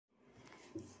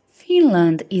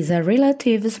Finland is a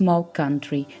relatively small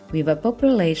country with a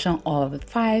population of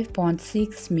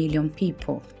 5.6 million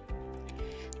people.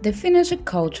 The Finnish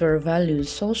culture values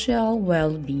social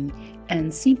well-being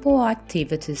and simple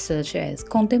activities such as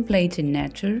contemplating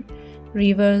nature,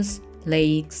 rivers,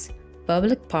 lakes,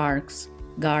 public parks,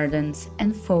 gardens,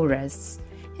 and forests,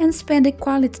 and spending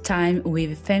quality time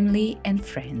with family and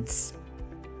friends.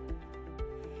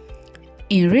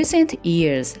 In recent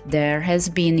years, there has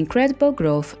been incredible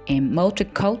growth in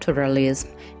multiculturalism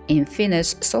in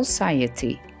Finnish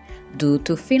society, due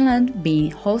to Finland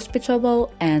being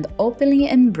hospitable and openly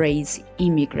embrace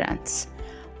immigrants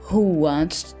who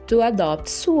want to adopt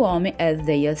Suomi as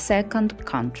their second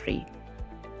country.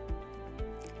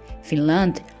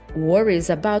 Finland worries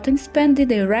about expanding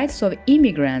the rights of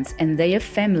immigrants and their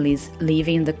families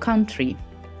living in the country.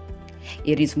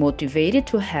 It is motivated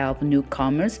to help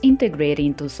newcomers integrate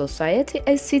into society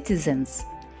as citizens,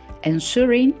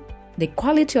 ensuring the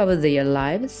quality of their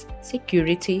lives,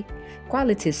 security,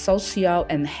 quality social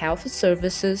and health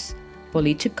services,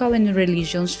 political and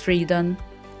religious freedom,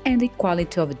 and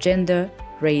equality of gender,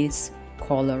 race,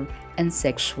 color, and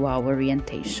sexual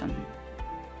orientation.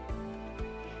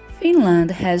 Finland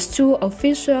has two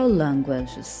official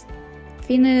languages,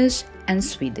 Finnish and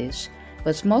Swedish,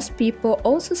 but most people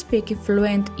also speak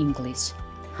fluent English.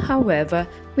 However,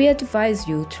 we advise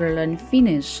you to learn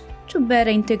Finnish to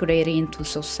better integrate into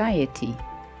society.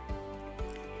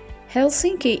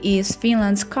 Helsinki is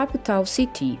Finland's capital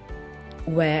city,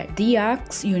 where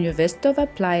Diak's University of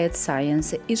Applied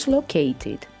Science is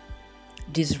located.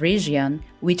 This region,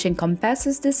 which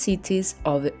encompasses the cities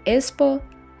of Espoo,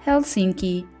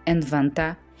 Helsinki, and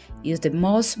Vantaa, is the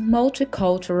most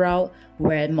multicultural,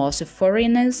 where most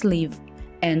foreigners live,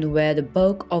 and where the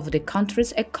bulk of the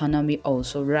country's economy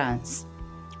also runs,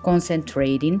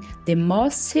 concentrating the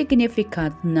most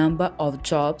significant number of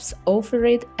jobs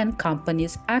offered and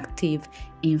companies active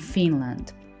in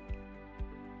Finland.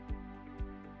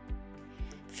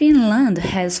 Finland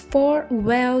has 4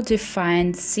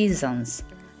 well-defined seasons,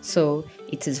 so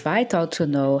it is vital to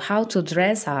know how to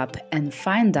dress up and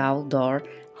find outdoor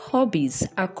hobbies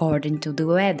according to the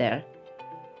weather.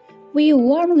 We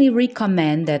warmly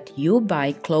recommend that you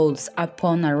buy clothes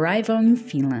upon arrival in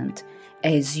Finland,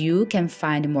 as you can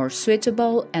find more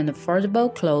suitable and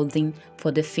affordable clothing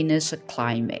for the Finnish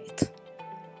climate.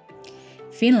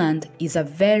 Finland is a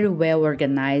very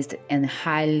well-organized and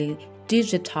highly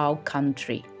digital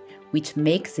country, which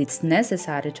makes it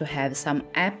necessary to have some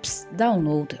apps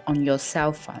downloaded on your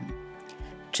cell phone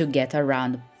to get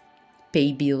around,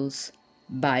 pay bills,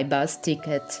 buy bus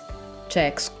tickets,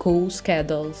 check school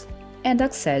schedules, and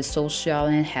access social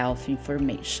and health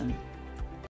information.